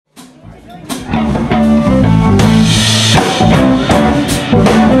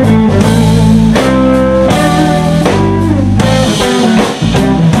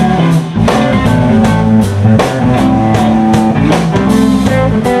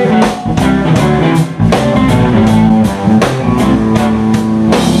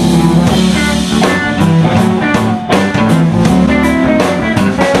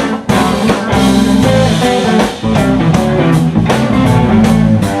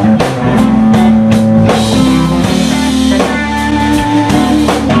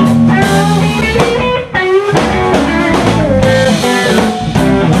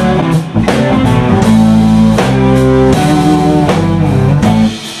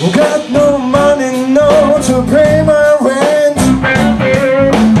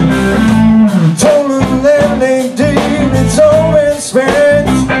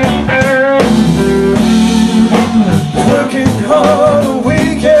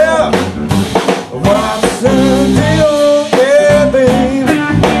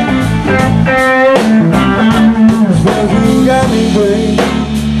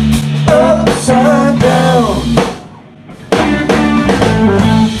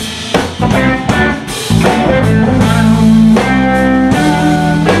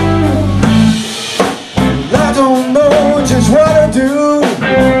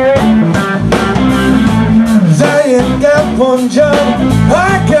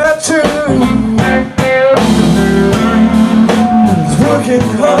I got to. Working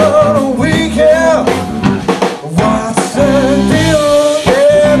hard a weekend. What's the deal,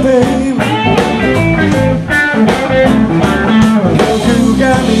 yeah, baby? You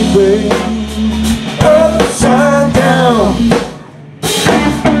got me, baby, upside down.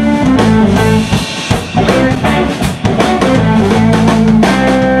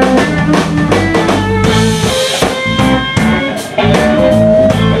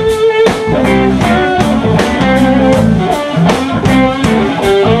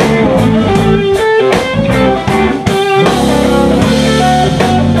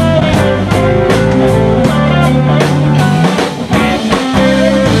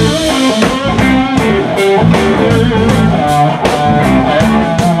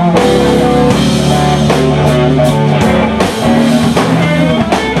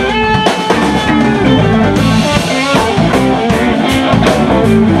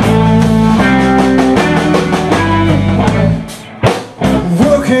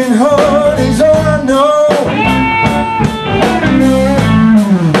 Working hard is all I know.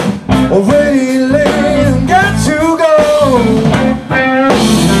 Already late and got to go.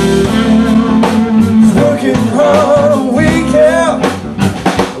 Working hard a weekend.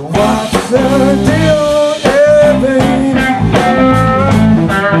 What's the deal, yeah, baby?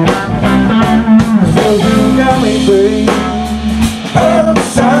 So you got me, baby,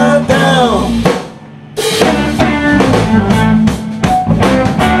 upside down.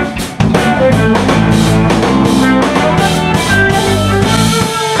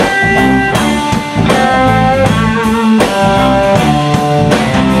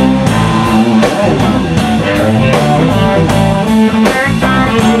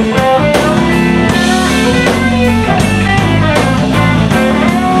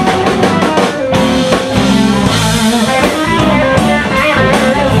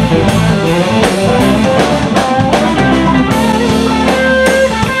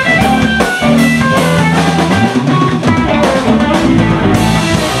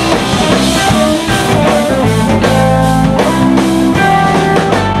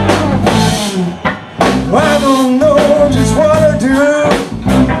 I don't know just what to do,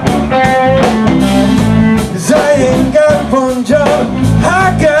 'cause I ain't got one job,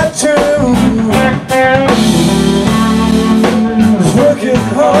 I got two. Just working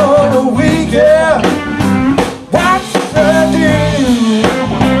hard a weekend.